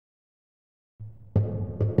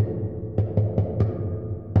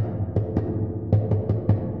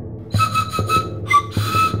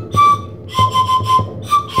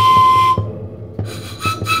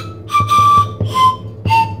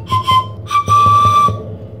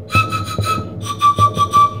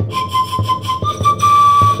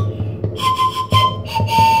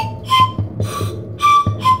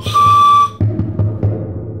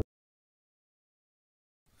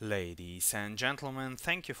Ladies and gentlemen,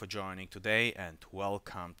 thank you for joining today and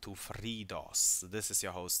welcome to FreeDOS. This is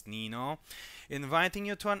your host Nino, inviting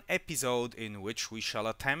you to an episode in which we shall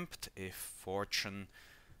attempt, if fortune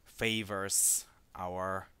favors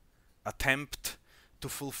our attempt, to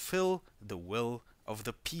fulfill the will of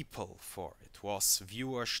the people. For it was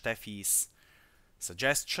viewer Steffi's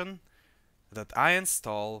suggestion that I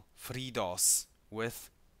install FreeDOS with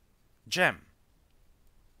GEM.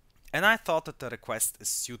 And I thought that the request is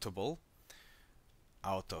suitable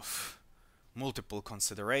out of multiple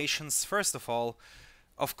considerations. First of all,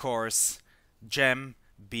 of course, GEM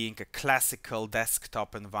being a classical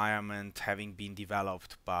desktop environment, having been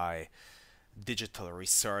developed by Digital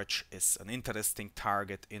Research, is an interesting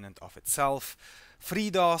target in and of itself.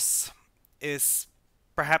 FreeDOS is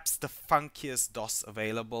perhaps the funkiest DOS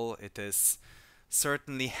available. It is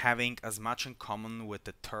certainly having as much in common with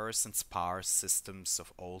the terse and sparse systems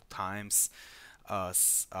of old times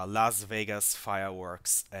as Las Vegas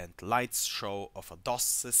fireworks and lights show of a DOS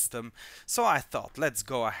system. So I thought, let's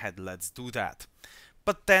go ahead, let's do that.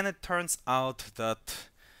 But then it turns out that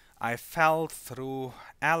I fell through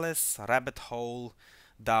Alice rabbit hole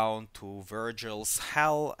down to Virgil's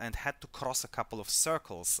hell and had to cross a couple of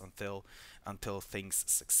circles until things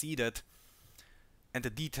succeeded. And the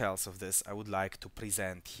details of this I would like to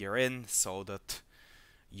present herein so that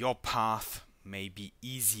your path may be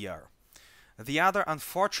easier. The other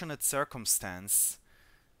unfortunate circumstance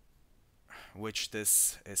which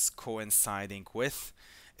this is coinciding with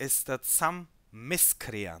is that some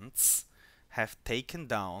miscreants have taken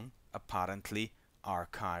down, apparently,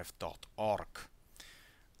 archive.org.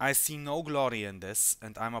 I see no glory in this,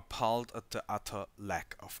 and I'm appalled at the utter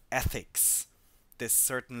lack of ethics. This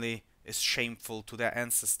certainly is shameful to their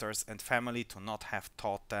ancestors and family to not have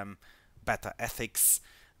taught them better ethics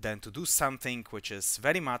than to do something which is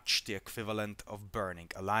very much the equivalent of burning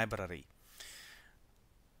a library.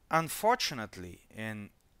 Unfortunately, in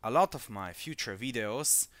a lot of my future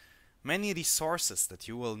videos, many resources that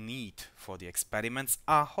you will need for the experiments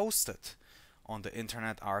are hosted on the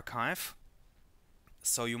Internet Archive,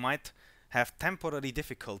 so you might have temporary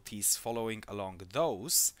difficulties following along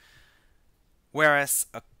those, whereas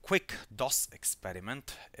a quick DOS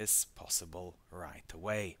experiment is possible right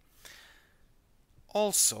away.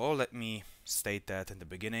 Also, let me state that in the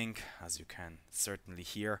beginning, as you can certainly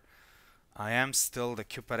hear, I am still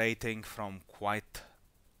recuperating from quite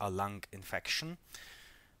a lung infection,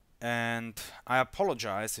 and I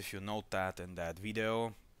apologize if you note that in that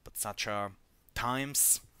video, but such are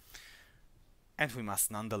times, and we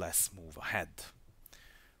must nonetheless move ahead.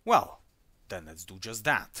 Well, then let's do just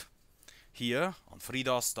that. Here on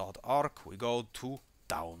freedos.org we go to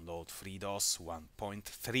download FreeDOS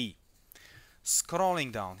 1.3.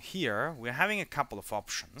 Scrolling down here, we're having a couple of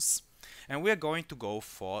options, and we're going to go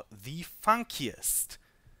for the funkiest,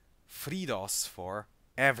 FreeDOS for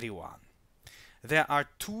everyone. There are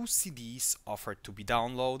 2 CDs offered to be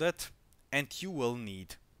downloaded, and you will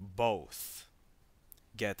need both.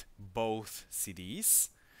 Get both CDs.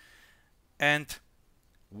 And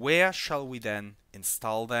where shall we then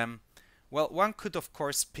install them? Well, one could of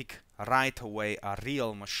course pick right away a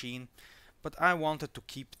real machine, but I wanted to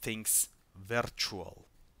keep things virtual.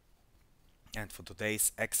 And for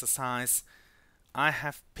today's exercise, I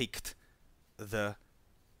have picked the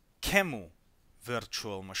QEMU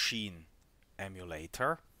virtual machine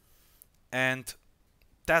emulator, and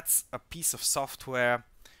that's a piece of software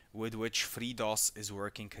with which FreeDOS is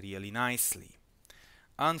working really nicely.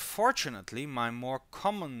 Unfortunately, my more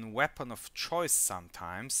common weapon of choice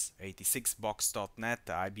sometimes, 86box.net,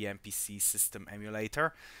 the IBM PC system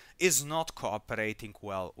emulator, is not cooperating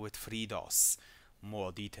well with FreeDOS.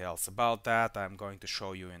 More details about that I'm going to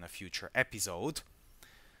show you in a future episode.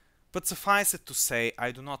 But suffice it to say,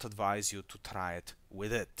 I do not advise you to try it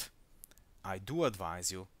with it. I do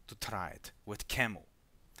advise you to try it with QEMU.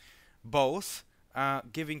 Both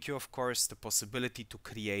giving you, of course, the possibility to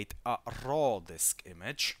create a raw disk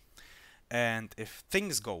image, and if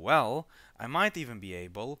things go well, I might even be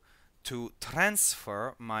able to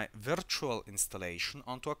transfer my virtual installation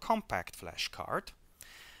onto a compact flash card,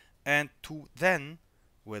 and to then,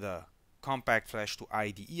 with a compact flash to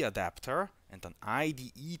IDE adapter and an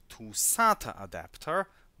IDE to SATA adapter,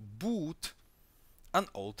 boot an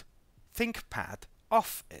old ThinkPad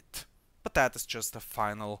off it. But that is just a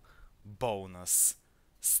final bonus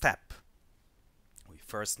step. We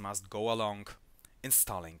first must go along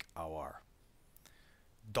installing our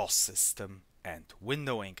DOS system and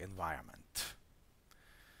windowing environment.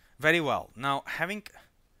 Very well, now having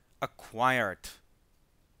acquired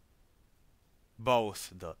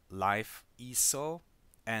both the live ISO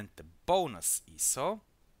and the bonus ISO,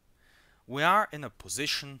 we are in a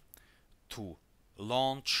position to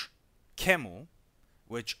launch QEMU,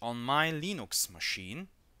 which on my Linux machine,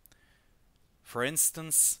 for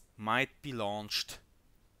instance, might be launched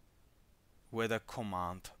with a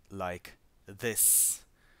command like this.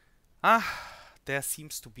 There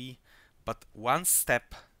seems to be but one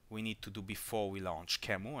step we need to do before we launch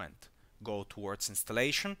QEMU and go towards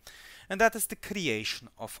installation, and that is the creation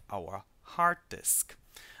of our hard disk.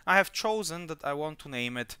 I have chosen that I want to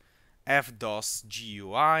name it FreeDOS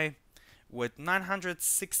GUI with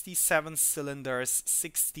 967 cylinders,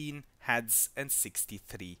 16 heads and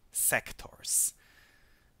 63 sectors.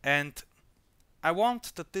 And I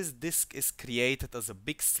want that this disk is created as a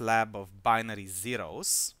big slab of binary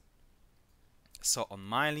zeros. So on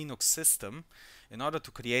my Linux system, in order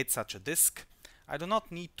to create such a disk, I do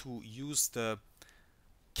not need to use the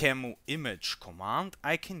QEMU image command.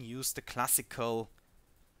 I can use the classical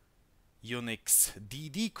Unix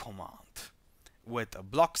dd command with a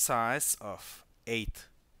block size of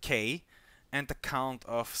 8K and a count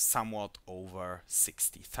of somewhat over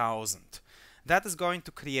 60,000. That is going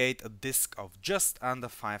to create a disk of just under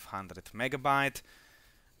 500 megabyte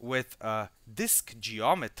with a disk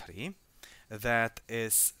geometry that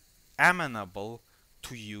is amenable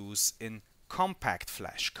to use in compact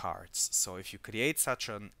flash cards. So if you create such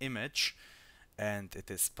an image and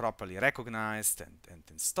it is properly recognized and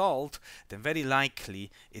installed, then very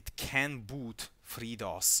likely it can boot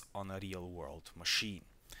FreeDOS on a real-world machine.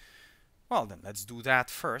 Well, then let's do that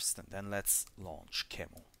first, and then let's launch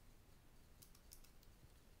QEMU.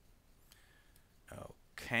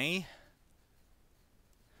 Okay.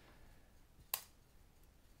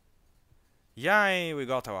 Yay, we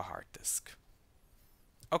got our hard disk.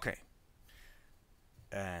 Okay.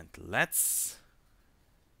 And let's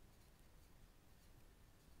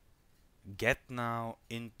get now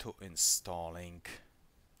into installing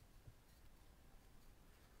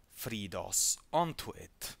FreeDOS onto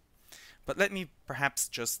it. But let me perhaps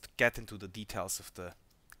just get into the details of the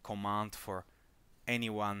command for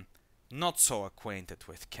anyone not so acquainted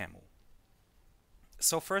with QEMU.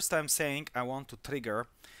 So first I'm saying I want to trigger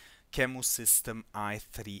QEMU system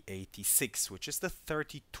i386, which is the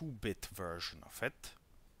 32-bit version of it.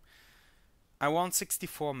 I want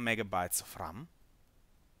 64 megabytes of RAM.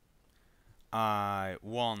 I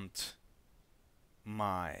want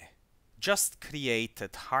my just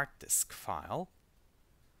created hard disk file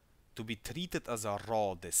to be treated as a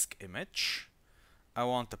raw disk image. I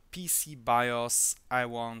want a PC BIOS. I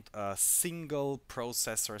want a single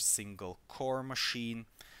processor, single core machine.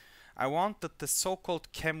 I want that the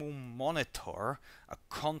so-called QEMU monitor, a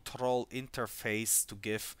control interface to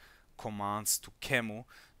give commands to QEMU,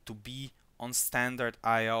 to be on standard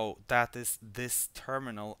I/O. That is this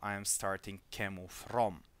terminal I am starting QEMU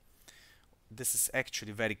from. This is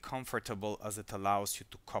actually very comfortable as it allows you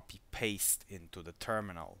to copy-paste into the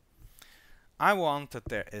terminal. I want that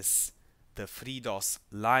there is the FreeDOS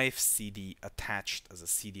Live CD attached as a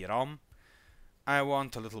CD-ROM. I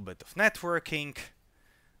want a little bit of networking,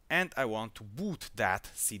 and I want to boot that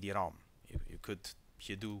CD-ROM.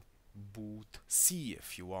 You do boot C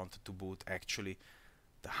if you wanted to boot actually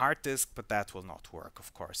the hard disk, but that will not work,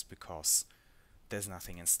 of course, because there's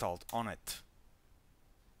nothing installed on it.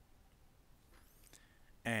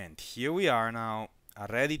 And here we are now,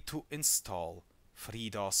 ready to install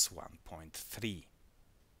FreeDOS 1.3.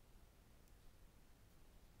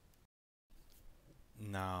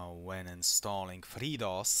 Now, when installing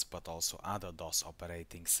FreeDOS, but also other DOS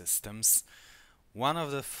operating systems, one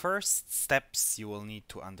of the first steps you will need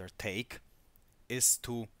to undertake is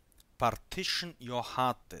to partition your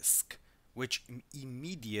hard disk, which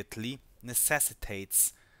immediately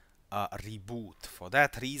necessitates a reboot. For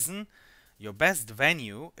that reason, your best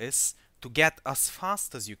venue is to get as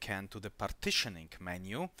fast as you can to the partitioning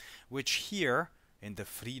menu, which here in the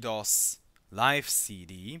FreeDOS Live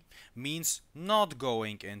CD means not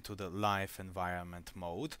going into the live environment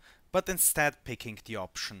mode, but instead picking the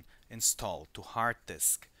option Install to hard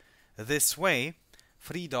disk. This way,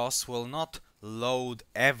 FreeDOS will not load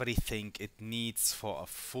everything it needs for a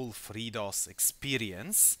full FreeDOS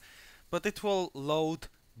experience, but it will load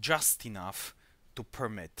just enough to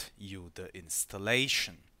permit you the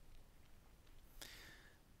installation.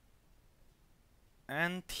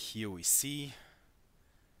 And here we see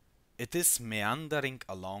it is meandering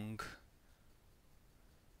along,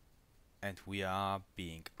 and we are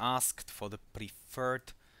being asked for the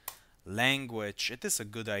preferred language. It is a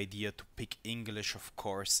good idea to pick English, of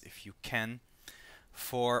course, if you can,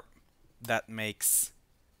 for that makes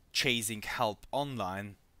chasing help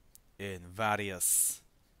online in various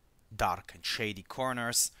dark and shady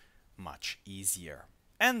corners much easier.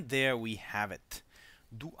 And there we have it.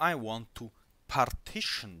 Do I want to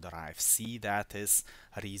partition drive C, that is,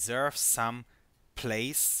 reserve some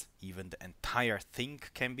place, even the entire thing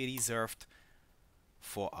can be reserved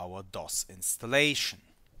for our DOS installation?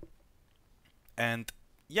 And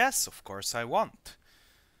yes, of course I want.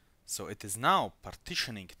 So it is now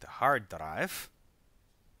partitioning the hard drive,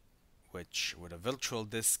 which with a virtual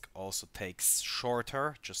disk also takes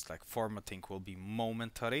shorter, just like formatting will be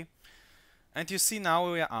momentary. And you see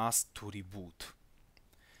now we are asked to reboot.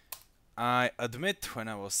 I admit when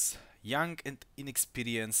I was young and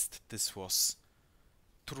inexperienced, this was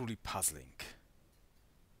truly puzzling.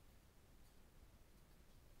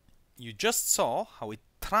 You just saw how it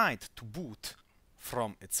tried to boot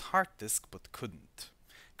from its hard disk but couldn't,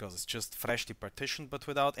 because it's just freshly partitioned but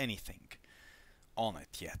without anything on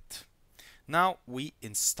it yet. Now we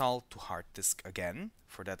install to hard disk again.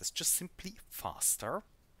 For that it's just simply faster.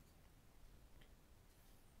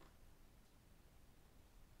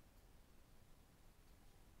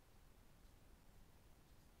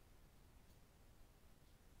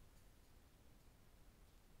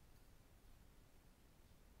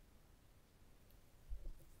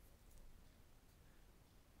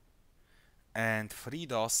 And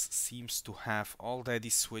FreeDOS seems to have already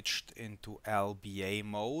switched into LBA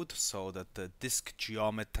mode, so that the disk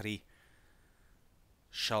geometry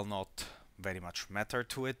shall not very much matter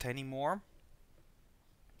to it anymore.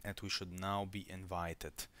 And we should now be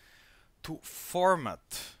invited to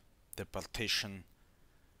format the partition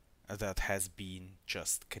that has been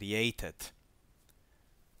just created.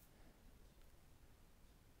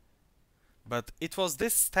 But it was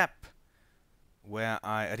this step where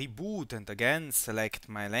I reboot and again select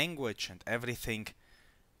my language and everything,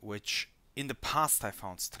 which in the past I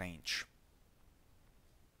found strange.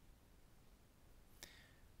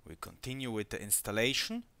 We continue with the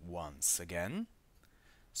installation once again.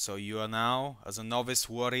 So you are now, as a novice,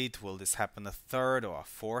 worried, will this happen a third or a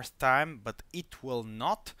fourth time? But it will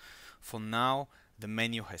not. For now, the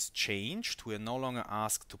menu has changed. We are no longer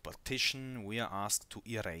asked to partition, we are asked to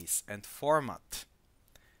erase and format,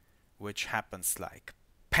 which happens like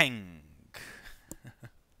ping.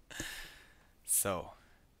 So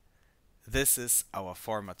this is our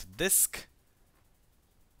formatted disk.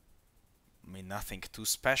 I mean, nothing too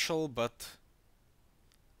special, but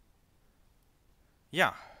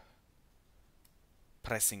yeah,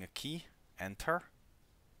 pressing a key, enter.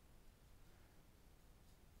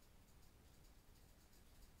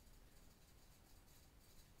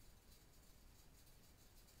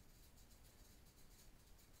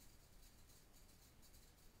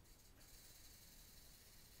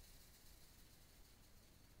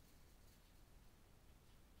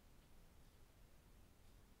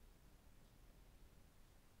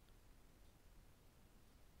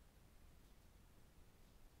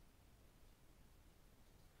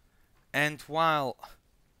 And while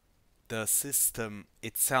the system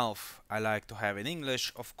itself I like to have in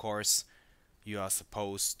English, of course, you are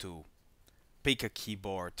supposed to pick a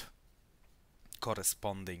keyboard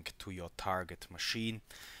corresponding to your target machine.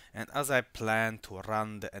 And as I plan to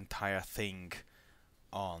run the entire thing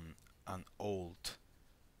on an old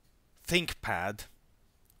ThinkPad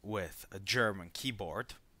with a German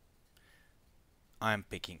keyboard, I'm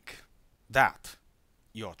picking that.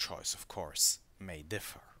 Your choice, of course, may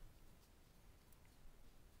differ.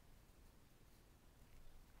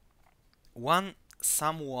 One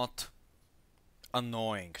somewhat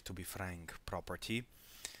annoying, to be frank, property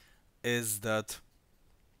is that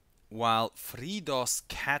while FreeDOS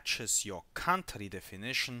catches your country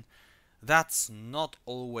definition, that's not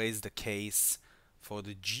always the case for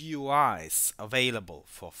the GUIs available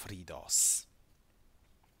for FreeDOS.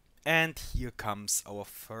 And here comes our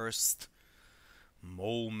first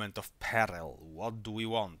moment of peril. What do we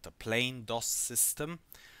want? A plain DOS system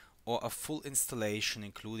or a full installation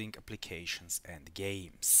including applications and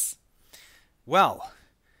games? Well,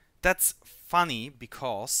 that's funny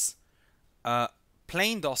because a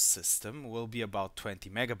plain DOS system will be about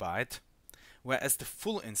 20 megabyte, whereas the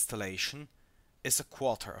full installation is a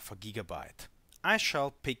quarter of a gigabyte. I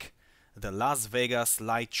shall pick the Las Vegas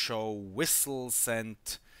light show whistles and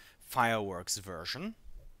fireworks version,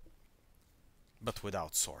 but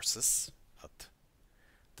without sources at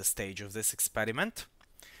the stage of this experiment.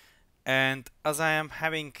 And as I am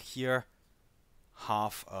having here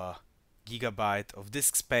half a gigabyte of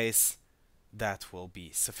disk space, that will be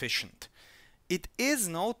sufficient. It is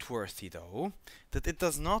noteworthy though that it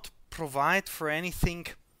does not provide for anything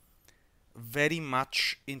very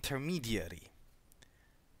much intermediary.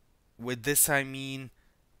 With this I mean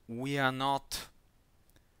we are not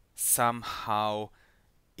somehow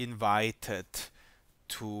invited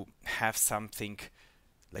to have something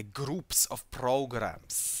like groups of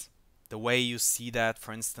programs, the way you see that,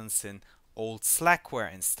 for instance, in old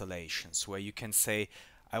Slackware installations, where you can say,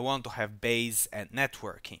 I want to have base and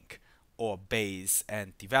networking, or base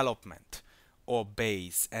and development, or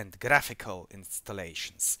base and graphical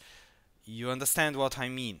installations. You understand what I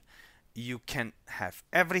mean? You can have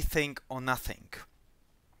everything or nothing.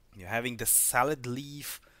 You're having the salad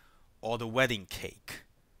leaf or the wedding cake.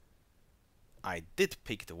 I did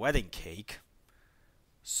pick the wedding cake,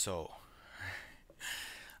 so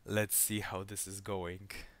let's see how this is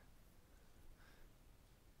going.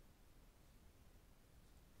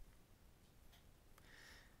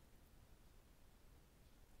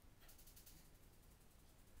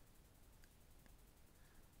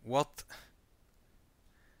 What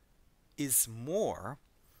is more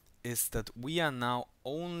is that we are now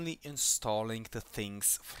only installing the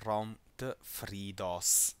things from the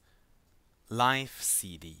FreeDOS Live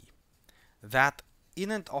CD. That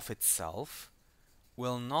in and of itself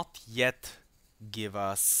will not yet give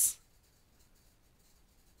us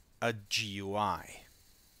a GUI.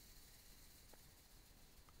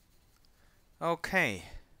 Okay.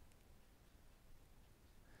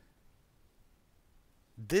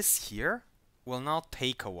 This here will now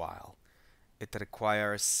take a while. It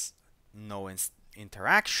requires no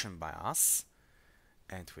interaction by us.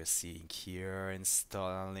 And we're seeing here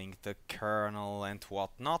installing the kernel and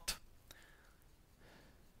whatnot.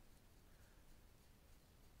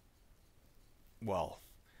 Well,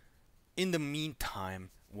 in the meantime,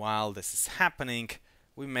 while this is happening,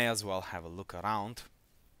 we may as well have a look around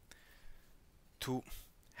to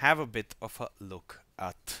have a bit of a look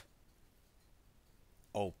at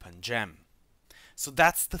OpenGEM. So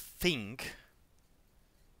that's the thing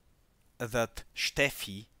that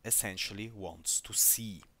Steffi essentially wants to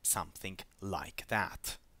see, something like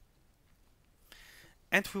that.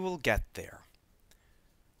 And we will get there.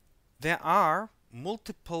 There are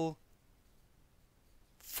multiple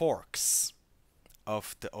forks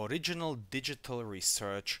of the original Digital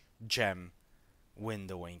Research GEM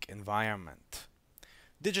windowing environment.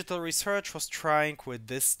 Digital Research was trying with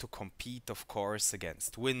this to compete, of course,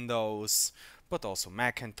 against Windows, but also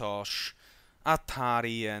Macintosh,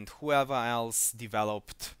 Atari, and whoever else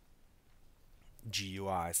developed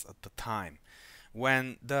GUIs at the time.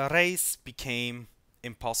 When the race became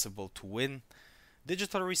impossible to win,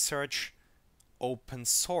 Digital Research open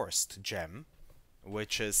sourced GEM,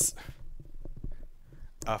 which is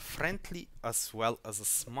a friendly as well as a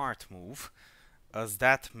smart move, as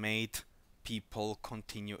that made people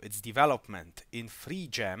continue its development in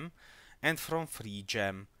FreeGEM and from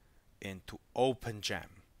FreeGEM into OpenGEM.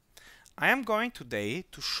 I am going today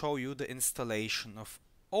to show you the installation of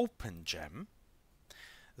OpenGEM,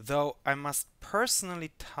 though I must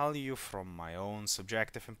personally tell you from my own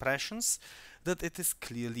subjective impressions that it is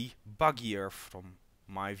clearly buggier from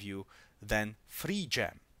my view than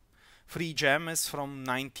FreeGEM. FreeGEM is from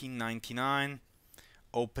 1999.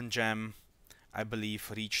 OpenGEM, I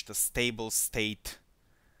believe, reached a stable state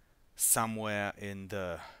somewhere in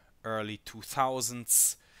the early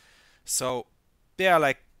 2000s. So they are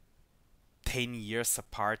like 10 years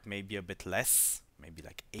apart, maybe a bit less, maybe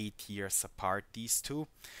like 8 years apart, these two.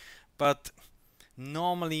 But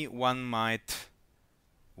normally one might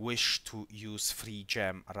wish to use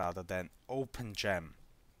FreeGEM rather than OpenGEM.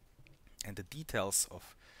 And the details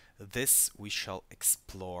of this we shall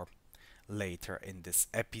explore later in this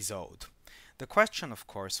episode. The question, of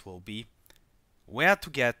course, will be where to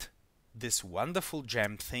get this wonderful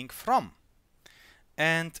gem thing from.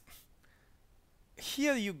 And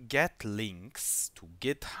here you get links to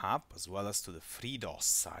GitHub as well as to the FreeDOS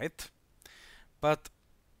site. But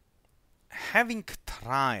having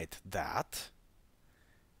tried that,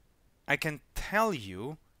 I can tell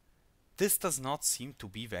you this does not seem to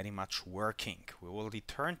be very much working. We will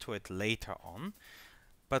return to it later on,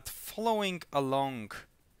 but following along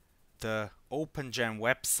the OpenGEM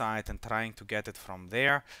website and trying to get it from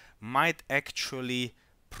there might actually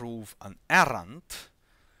prove an errand,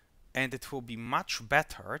 and it will be much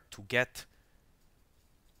better to get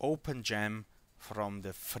OpenGEM from the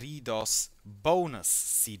FreeDOS Bonus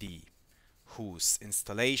CD, whose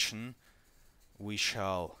installation we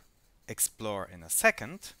shall explore in a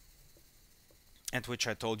second, and which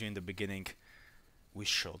I told you in the beginning we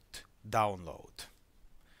should download.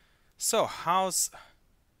 So how's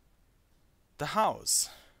the house?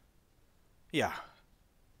 Yeah,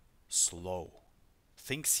 slow.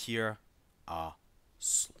 Things here are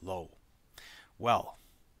slow. Well,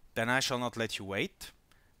 then I shall not let you wait,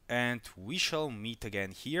 and we shall meet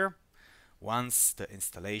again here once the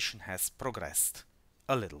installation has progressed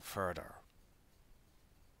a little further.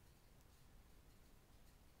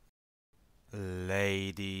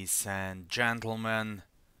 Ladies and gentlemen,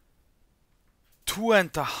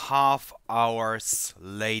 2.5 hours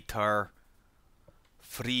later,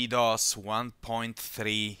 FreeDOS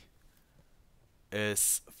 1.3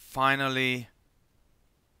 is finally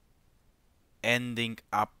ending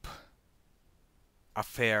up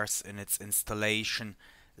affairs in its installation.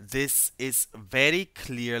 This is very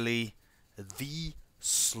clearly the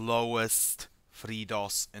slowest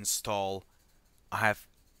FreeDOS install I have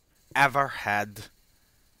ever had,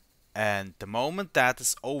 and the moment that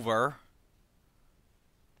is over,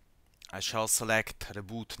 I shall select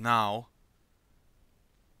reboot now,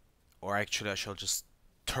 or actually I shall just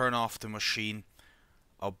turn off the machine.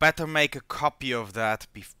 I'll better make a copy of that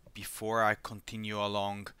before I continue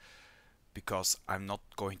along, because I'm not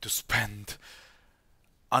going to spend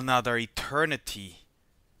another eternity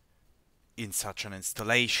in such an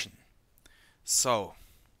installation. So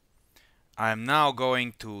I'm now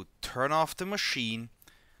going to turn off the machine,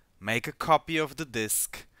 make a copy of the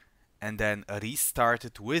disk, and then restart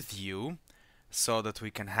it with you so that we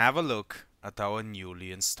can have a look at our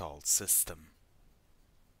newly installed system.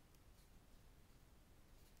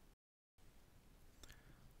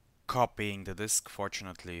 Copying the disk,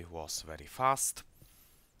 fortunately, was very fast,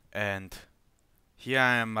 and here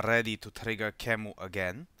I am ready to trigger QEMU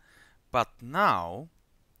again, but now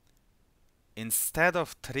instead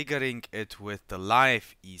of triggering it with the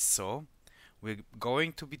live ISO, we're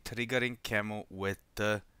going to be triggering QEMU with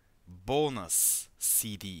the bonus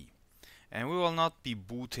CD. And we will not be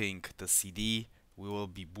booting the CD, we will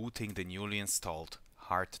be booting the newly installed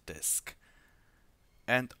hard disk.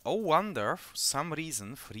 And oh wonder, for some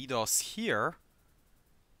reason, FreeDOS here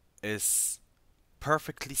is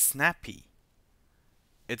perfectly snappy.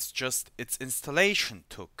 It's just its installation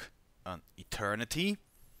took an eternity,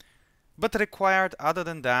 but required, other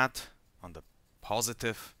than that, on the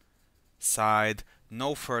positive side,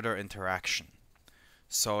 no further interaction.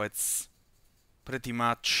 So it's pretty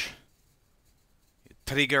much you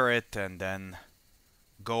trigger it and then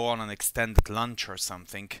go on an extended lunch or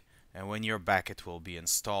something, and when you're back it will be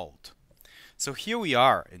installed. So here we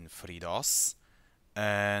are in FreeDOS,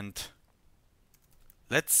 and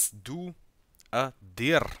let's do a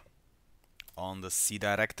dir on the C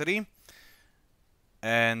directory,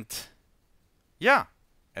 and yeah,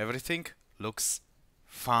 everything looks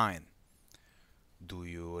fine. Do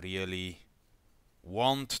you really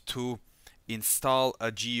want to install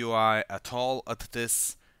a GUI at all at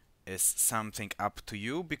this? Is something up to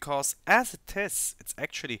you, because as it is, it's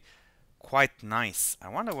actually quite nice. I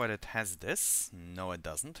wonder whether it has this. No, it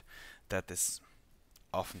doesn't. That is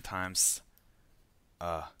oftentimes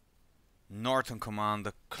a Norton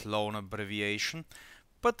Commander clone abbreviation,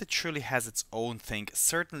 but it surely has its own thing.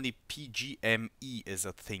 Certainly PGME is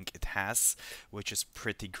a thing it has, which is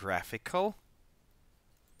pretty graphical.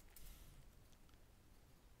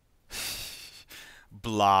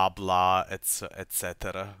 Blah blah,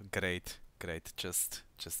 etc. Great, just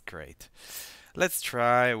great. Let's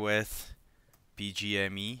try with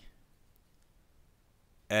PGME,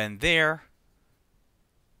 and there,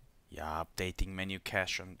 yeah, updating menu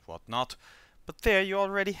cache and whatnot, but there you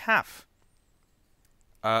already have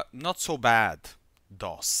not so bad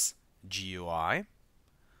DOS GUI.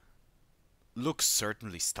 Looks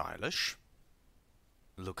certainly stylish.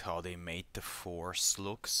 Look how they made the force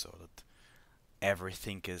look, so that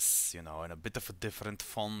everything is, you know, in a bit of a different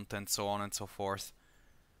font and so on and so forth.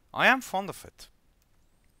 I am fond of it.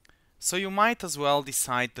 So you might as well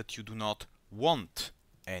decide that you do not want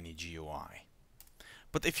any GUI.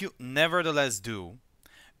 But if you nevertheless do,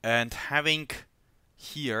 and having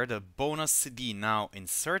here the bonus CD now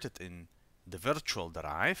inserted in the virtual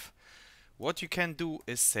drive, what you can do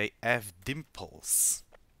is say fdimples.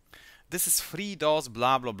 This is FreeDOS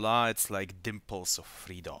blah blah blah, it's like dimples of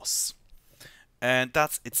FreeDOS. And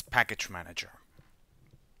that's its package manager.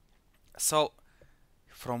 So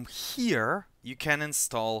from here you can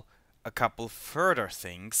install a couple further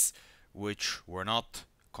things which were not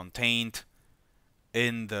contained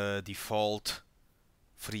in the default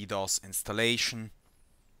FreeDOS installation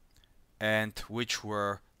and which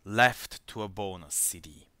were left to a bonus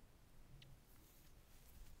CD.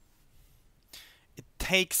 It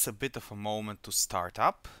takes a bit of a moment to start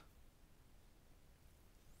up.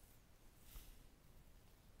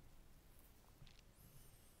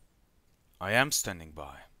 I am standing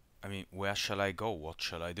by. I mean, where shall I go? What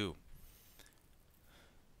shall I do?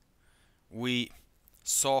 We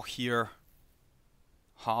saw here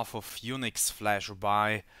half of Unix flash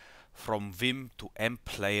by. From Vim to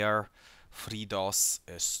MPlayer, FreeDOS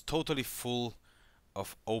is totally full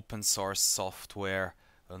of open source software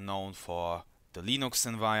known for the Linux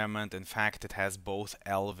environment. In fact, it has both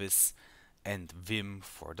Elvis and Vim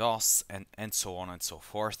for DOS and so on and so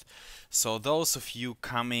forth. So those of you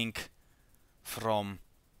coming from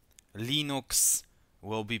Linux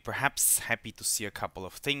will be perhaps happy to see a couple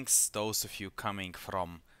of things. Those of you coming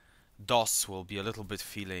from DOS will be a little bit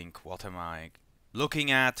feeling, what am I looking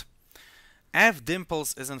at?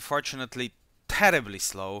 fdimples is unfortunately terribly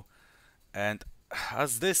slow, and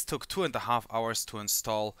as this took 2.5 hours to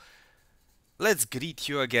install, let's greet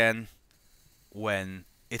you again when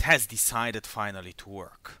it has decided finally to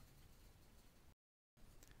work.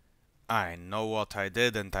 I know what I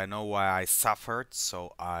did and I know why I suffered,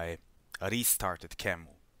 so I restarted QEMU.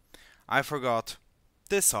 I forgot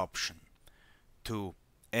this option to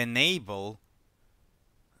enable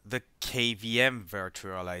the KVM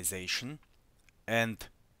virtualization and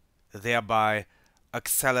thereby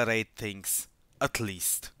accelerate things at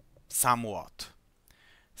least somewhat.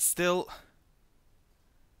 Still,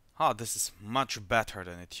 this is much better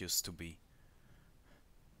than it used to be.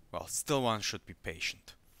 Well, still one should be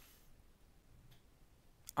patient.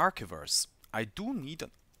 Archivers. I do need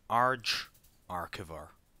an Arch archiver,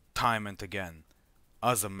 time and again,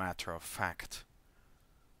 as a matter of fact.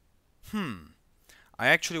 I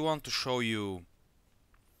actually want to show you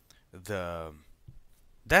the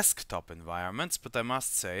desktop environments, but I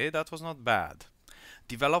must say that was not bad.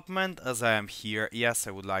 Development, as I am here, yes,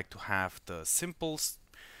 I would like to have the simple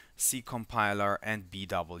C compiler and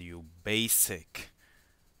BW basic.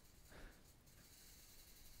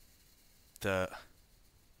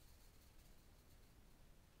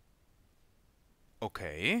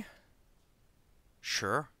 Okay,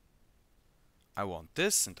 sure. I want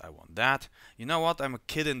this and I want that. You know what? I'm a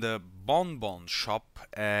kid in the bonbon shop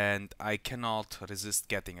and I cannot resist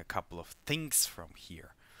getting a couple of things from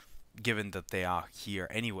here, given that they are here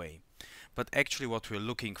anyway. But actually what we're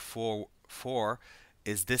looking for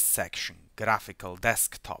is this section, graphical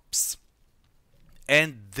desktops.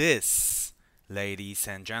 And this, ladies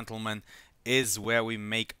and gentlemen, is where we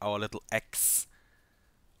make our little X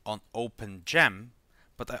on OpenGEM.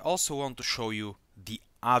 But I also want to show you the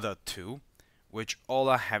other two, which all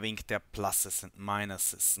are having their pluses and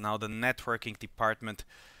minuses. Now the networking department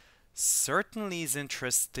certainly is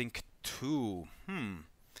interesting too.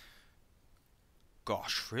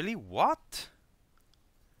 Gosh, really? What?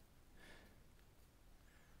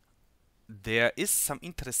 There is some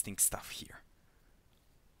interesting stuff here.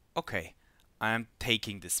 Okay, I am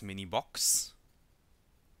taking this mini box.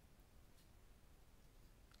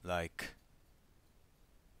 Like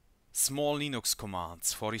small Linux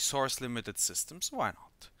commands for resource limited systems, why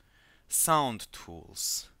not? Sound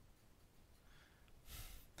tools.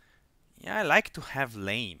 Yeah, I like to have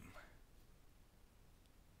lame.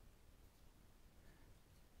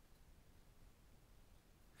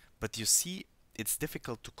 But you see, it's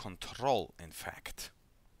difficult to control, in fact.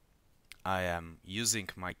 I am using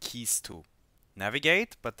my keys to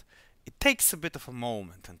navigate, but it takes a bit of a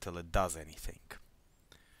moment until it does anything.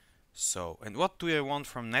 So, and what do I want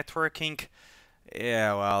from networking?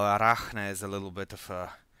 Yeah, well, Arachne is a little bit of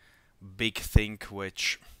a big thing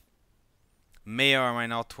which may or may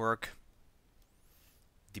not work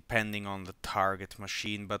depending on the target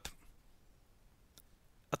machine, but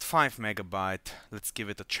at 5 megabyte, let's give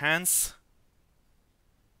it a chance.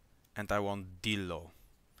 And I want Dillo.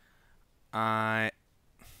 I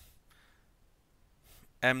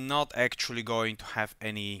am not actually going to have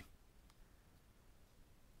any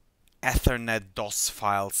Ethernet DOS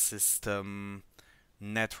file system,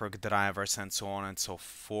 network drivers and so on and so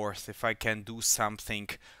forth. If I can do something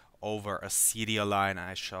over a serial line,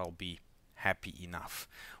 I shall be happy enough.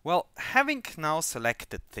 Well, having now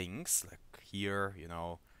selected things, like here, you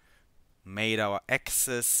know, made our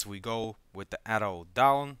axis, we go with the arrow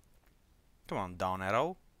down. Come on, down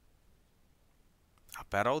arrow.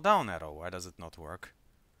 Up arrow, down arrow. Why does it not work?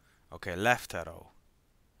 Okay, left arrow.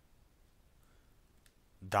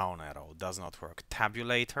 Down arrow does not work.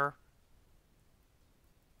 Tabulator.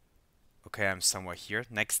 Okay, I'm somewhere here.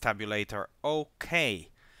 Next tabulator. Okay.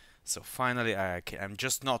 So finally, I'm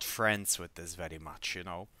just not friends with this very much, you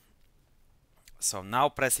know. So now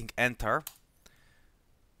pressing enter.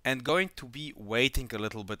 And going to be waiting a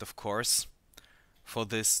little bit, of course, for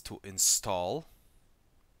this to install.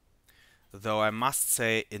 Though I must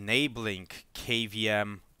say, enabling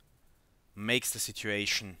KVM makes the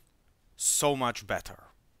situation so much better.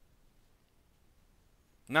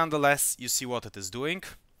 Nonetheless, you see what it is doing.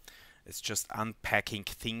 It's just unpacking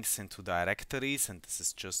things into directories, and this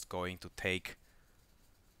is just going to take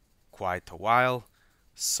quite a while.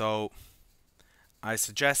 So I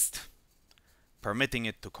suggest permitting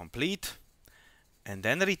it to complete and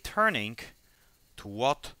then returning to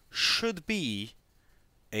what should be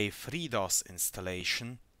a FreeDOS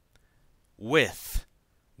installation with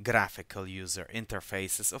graphical user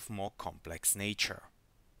interfaces of more complex nature.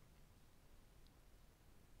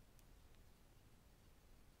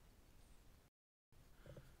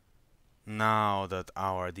 Now that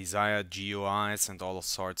our desired GUIs and all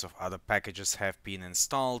sorts of other packages have been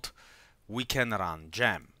installed, we can run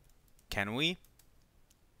gem. Can we?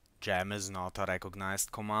 Gem is not a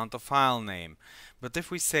recognized command or file name, but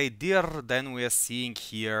if we say dir, then we are seeing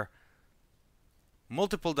here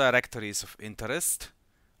multiple directories of interest: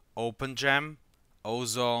 OpenGEM,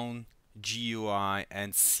 Ozone, GUI,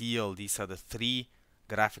 and Seal. These are the three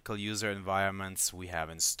graphical user environments we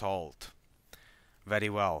have installed. Very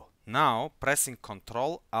well. Now, pressing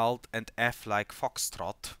Ctrl, Alt, and F like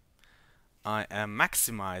Foxtrot, I am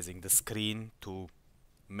maximizing the screen to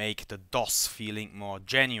make the DOS feeling more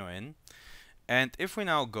genuine. And if we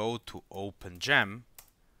now go to OpenGEM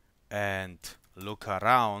and look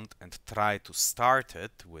around and try to start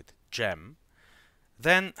it with gem,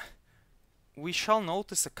 then we shall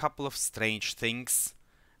notice a couple of strange things,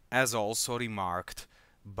 as also remarked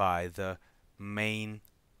by the main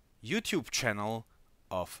YouTube channel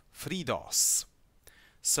of FreeDOS.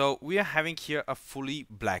 So we are having here a fully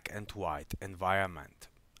black and white environment.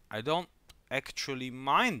 I don't actually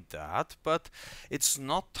mind that, but it's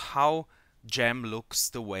not how gem looks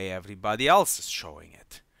the way everybody else is showing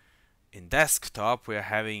it. In desktop we are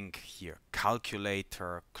having here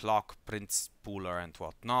calculator, clock, print spooler, and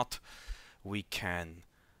whatnot. We can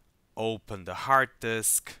open the hard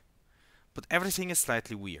disk, but everything is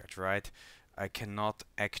slightly weird, right? I cannot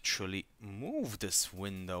actually move this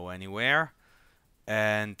window anywhere,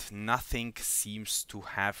 and nothing seems to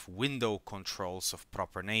have window controls of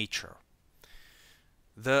proper nature.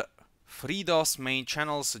 The FreeDOS main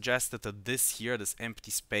channel suggested that this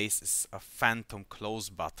empty space is a phantom close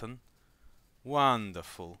button.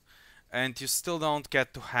 Wonderful. And you still don't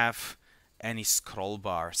get to have any scroll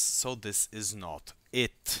bars, so this is not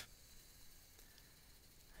it.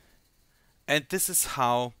 And this is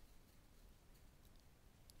how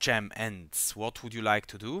gem ends. What would you like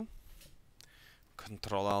to do?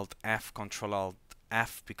 Ctrl-Alt-F,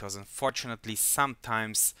 Ctrl-Alt-F, because unfortunately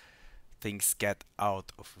sometimes things get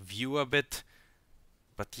out of view a bit.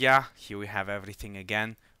 But yeah, here we have everything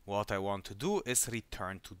again. What I want to do is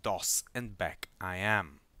return to DOS, and back I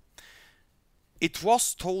am. It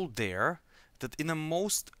was told there that in a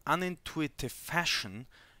most unintuitive fashion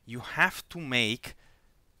you have to make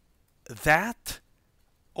that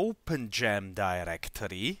OpenGEM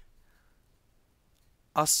directory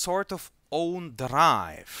a sort of own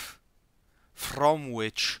drive from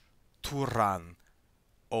which to run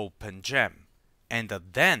OpenGEM, and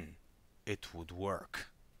that then it would work.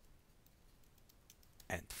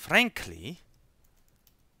 And frankly,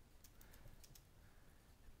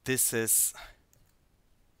 this is...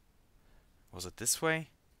 Was it this way?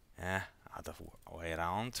 Other way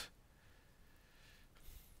around.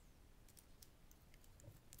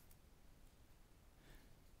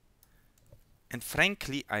 And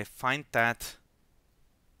frankly, I find that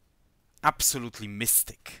absolutely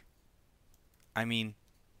mystic. I mean,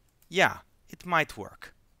 yeah, it might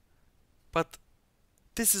work, but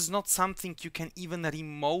this is not something you can even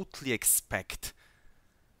remotely expect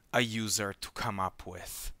a user to come up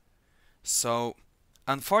with. So,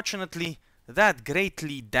 unfortunately, that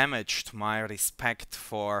greatly damaged my respect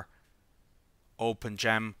for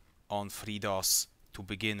OpenGEM on FreeDOS to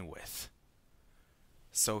begin with.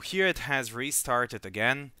 So here it has restarted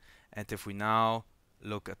again, and if we now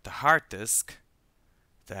look at the hard disk,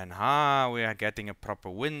 then we are getting a proper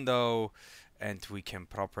window, and we can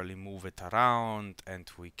properly move it around,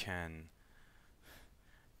 and we can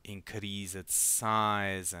increase its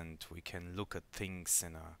size, and we can look at things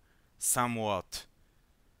in a somewhat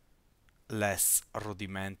less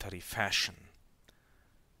rudimentary fashion.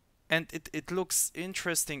 And it looks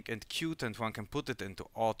interesting and cute, and one can put it into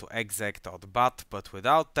autoexec.bat, but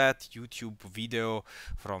without that YouTube video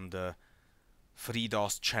from the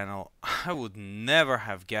FreeDOS channel, I would never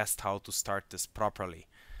have guessed how to start this properly.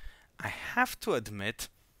 I have to admit,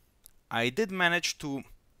 I did manage to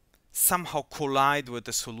somehow collide with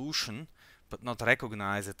the solution, but not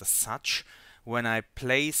recognize it as such, when I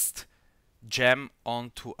placed gem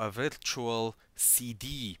onto a virtual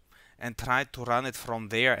CD and tried to run it from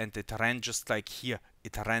there, and it ran just like here.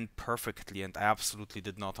 It ran perfectly, and I absolutely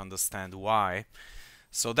did not understand why.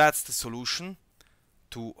 So that's the solution,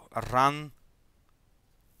 to run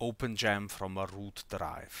OpenGEM from a root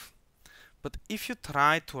drive. But if you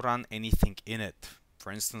try to run anything in it,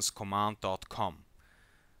 for instance command.com,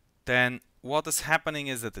 then what is happening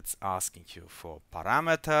is that it's asking you for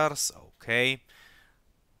parameters, okay,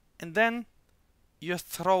 and then you're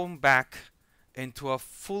thrown back into a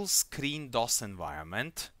full screen DOS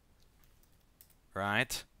environment,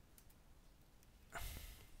 right?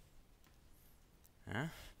 Yeah.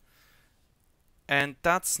 And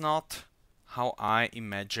that's not how I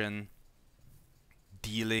imagine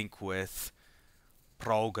dealing with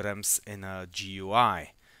programs in a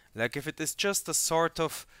GUI. Like if it is just a sort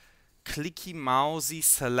of clicky mousy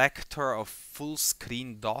selector of full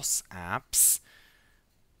screen DOS apps,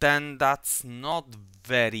 then that's not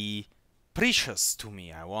very precious to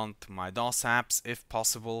me. I want my DOS apps, if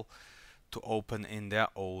possible, to open in their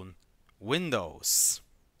own windows.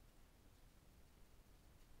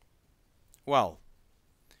 Well,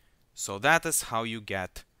 so that is how you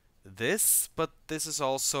get this, but this is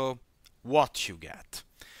also what you get.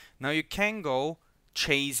 Now you can go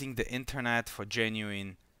chasing the internet for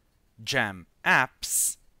genuine GEM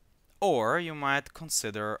apps, or you might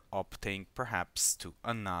consider opting perhaps to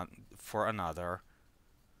for another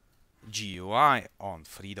GUI on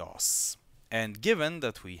FreeDOS. And given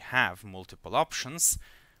that we have multiple options,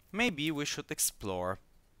 maybe we should explore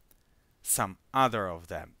some other of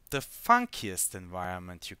them. The funkiest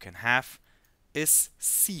environment you can have is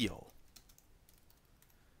Seal.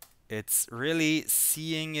 It's really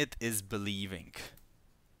seeing it is believing.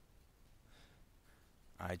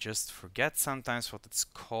 I just forget sometimes what it's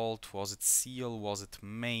called. Was it Seal? Was it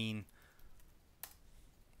Main?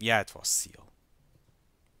 Yeah, it was Seal.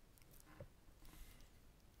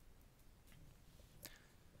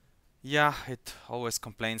 Yeah, it always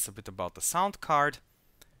complains a bit about the sound card.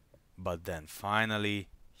 But then finally,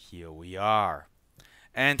 here we are.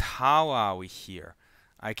 And how are we here?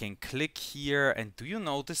 I can click here, and do you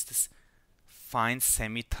notice this fine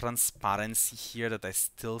semi-transparency here that I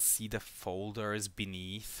still see the folders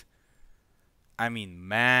beneath? I mean,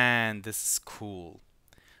 man, this is cool.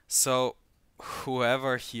 So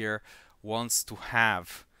whoever here wants to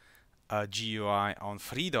have a GUI on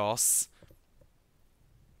FreeDOS,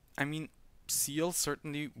 I mean, Seal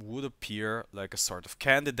certainly would appear like a sort of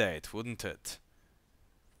candidate, wouldn't it?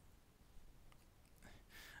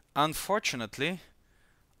 Unfortunately,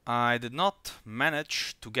 I did not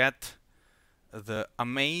manage to get the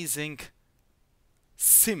amazing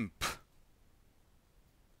SIMP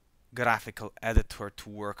graphical editor to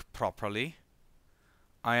work properly.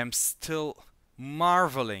 I am still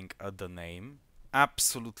marveling at the name,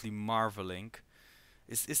 absolutely marveling.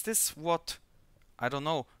 Is this what, I don't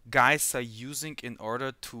know, guys are using in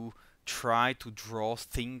order to try to draw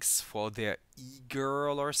things for their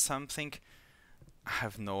e-girl or something? I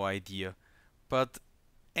have no idea. But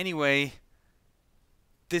anyway,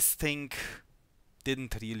 this thing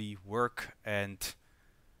didn't really work, and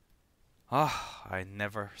I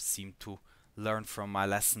never seem to learn from my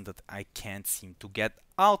lesson that I can't seem to get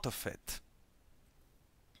out of it.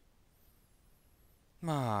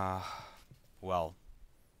 Well,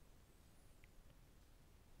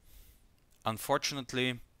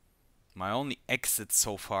 unfortunately, my only exit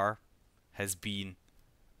so far has been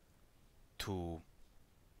to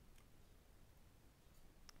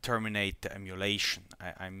terminate the emulation.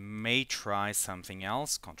 I may try something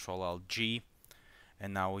else, Ctrl-Alt-G,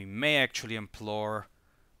 and now we may actually implore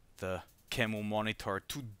the QEMU monitor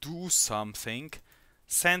to do something.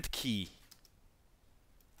 Send key,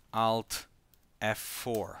 Alt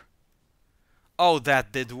F4. Oh,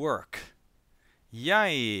 that did work.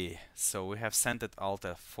 Yay! So we have sent it Alt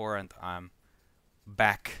F4 and I'm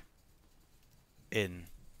back in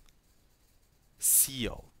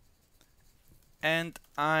Seal. And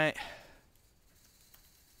I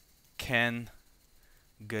can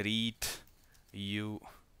greet you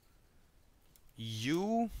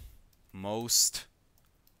most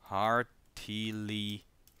heartily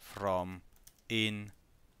from in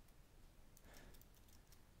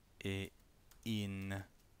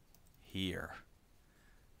here.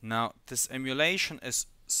 Now this emulation is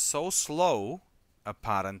so slow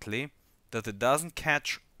apparently that it doesn't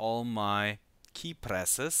catch all my key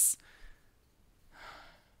presses.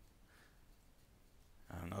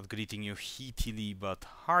 I'm not greeting you heatily but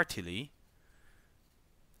heartily.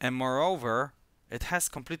 And moreover, it has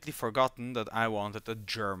completely forgotten that I wanted a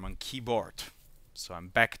German keyboard. So I'm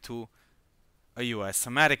back to a US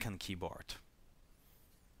American keyboard.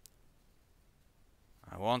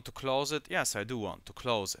 I want to close it. Yes, I do want to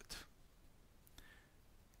close it.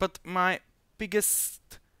 But my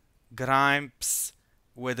biggest gripes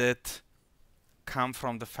with it come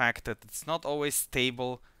from the fact that it's not always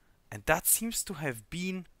stable, and that seems to have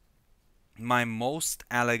been my most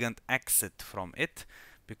elegant exit from it,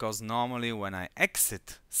 because normally when I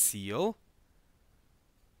exit Seal,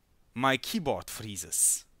 my keyboard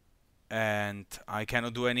freezes and I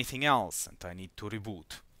cannot do anything else and I need to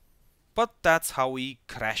reboot. But that's how we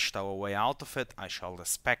crashed our way out of it. I shall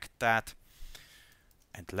respect that.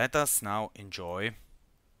 And let us now enjoy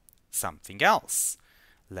something else.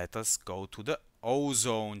 Let us go to the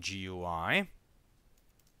Ozone GUI,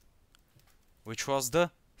 which was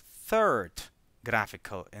the third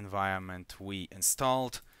graphical environment we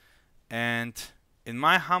installed. And in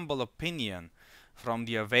my humble opinion, from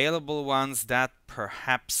the available ones, that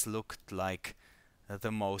perhaps looked like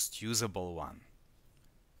the most usable one.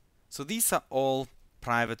 So these are all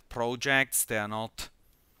private projects. They are not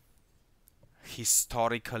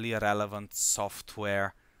historically relevant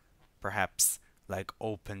software, perhaps like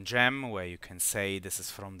OpenGEM, where you can say this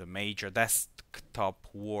is from the major desktop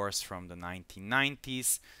wars from the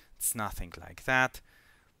 1990s. It's nothing like that.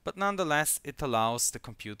 But nonetheless, it allows the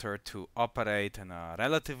computer to operate in a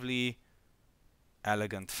relatively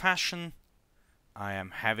elegant fashion. I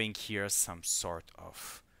am having here some sort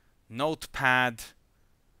of notepad.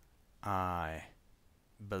 I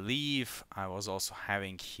believe I was also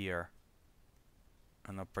having here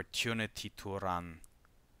an opportunity to run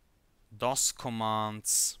DOS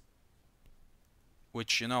commands,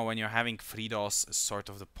 which, you know, when you're having FreeDOS is sort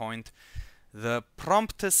of the point. The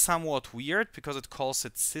prompt is somewhat weird because it calls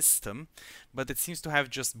it system, but it seems to have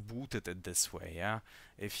just booted it this way, yeah?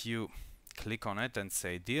 If you click on it and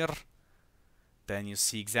say dir, then you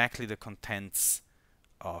see exactly the contents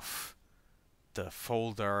of the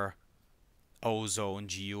folder Ozone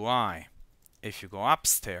GUI. If you go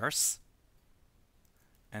upstairs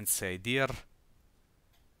and say dir,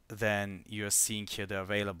 then you're seeing here the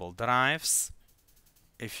available drives.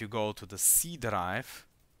 If you go to the C drive,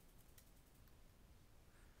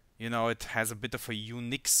 you know, it has a bit of a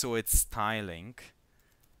Unixoid styling.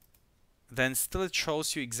 Then still it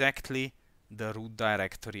shows you exactly the root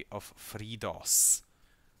directory of FreeDOS.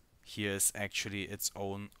 Here's actually its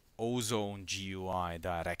own Ozone GUI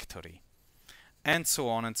directory. And so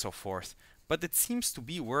on and so forth. But it seems to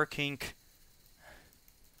be working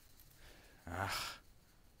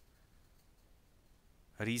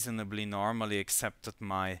reasonably normally, except that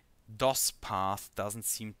my DOS path doesn't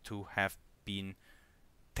seem to have been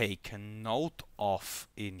taken note of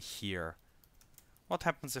in here. What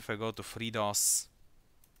happens if I go to FreeDOS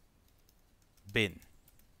bin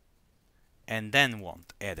and then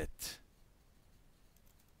want edit?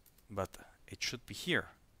 But it should be here.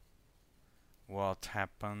 What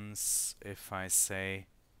happens if I say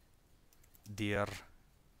dir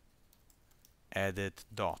edit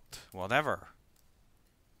dot whatever?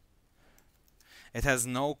 It has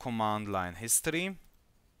no command line history.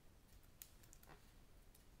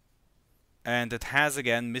 And it has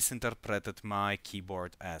again misinterpreted my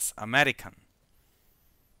keyboard as American.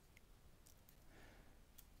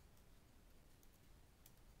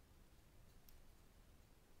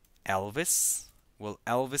 Elvis? Will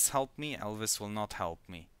Elvis help me? Elvis will not help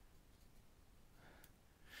me.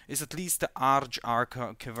 Is at least the arg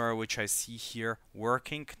archiver which I see here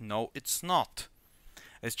working? No, it's not.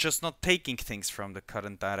 It's just not taking things from the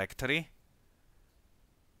current directory.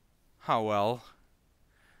 How well?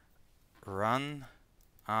 Run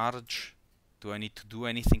arg. Do I need to do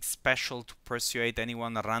anything special to persuade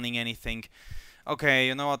anyone running anything? Okay,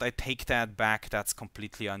 you know what? I take that back. That's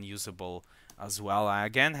completely unusable as well. I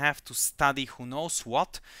again have to study who knows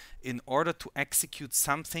what in order to execute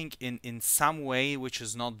something in some way which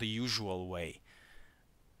is not the usual way.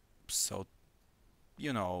 So,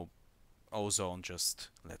 you know, Ozone, just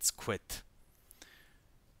let's quit.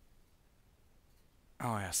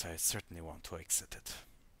 Oh yes, I certainly want to exit it.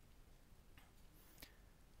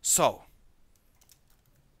 So,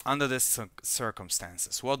 under these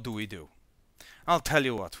circumstances, what do we do? I'll tell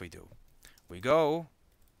you what we do. We go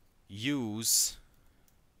use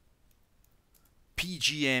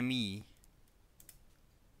PGME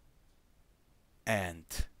and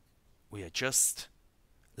we are just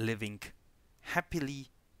living happily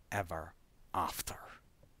ever after.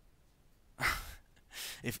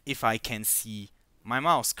 if I can see my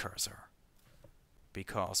mouse cursor,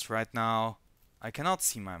 because right now I cannot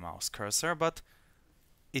see my mouse cursor, but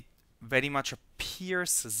it very much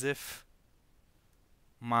appears as if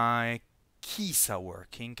my keys are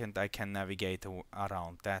working and I can navigate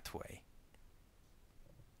around that way.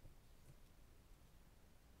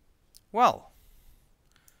 Well,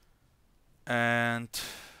 and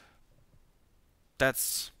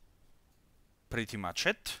that's pretty much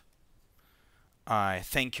it. I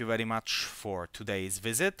thank you very much for today's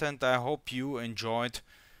visit, and I hope you enjoyed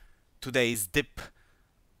today's dip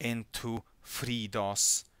into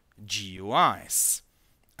FreeDOS GUIs.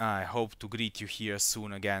 I hope to greet you here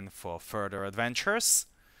soon again for further adventures.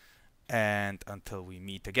 And until we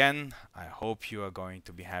meet again, I hope you are going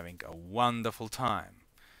to be having a wonderful time.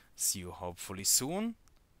 See you hopefully soon.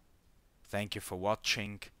 Thank you for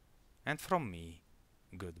watching, and from me,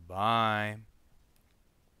 goodbye.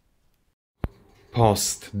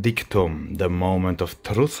 Post dictum, the moment of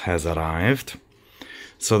truth has arrived.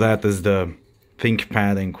 So that is the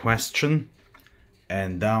ThinkPad in question.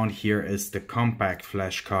 And down here is the compact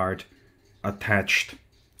flash card attached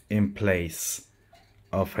in place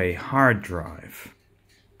of a hard drive.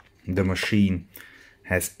 The machine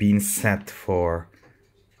has been set for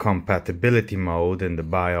compatibility mode in the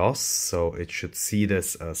BIOS, so it should see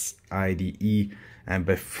this as IDE. And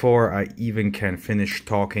before I even can finish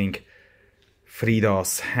talking,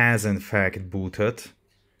 FreeDOS has in fact booted.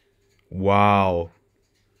 Wow!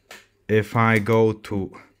 If I go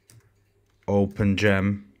to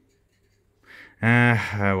OpenGEM,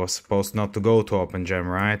 I was supposed not to go to OpenGEM,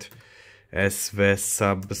 right?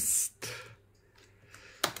 swsubst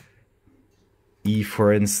e,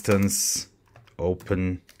 for instance,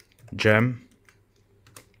 OpenGEM.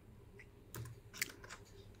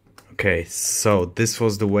 Okay, so this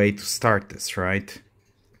was the way to start this, right?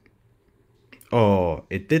 Oh,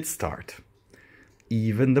 it did start.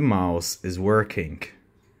 Even the mouse is working.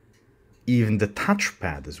 Even the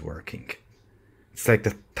touchpad is working. It's like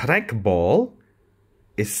the trackball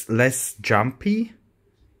is less jumpy.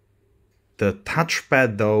 The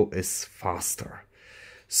touchpad though is faster.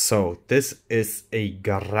 So this is a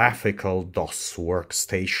graphical DOS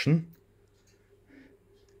workstation.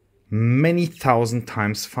 Many thousand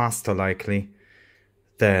times faster likely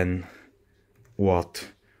than what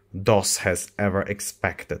DOS has ever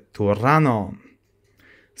expected to run on.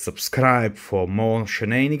 Subscribe for more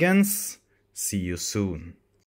shenanigans. See you soon.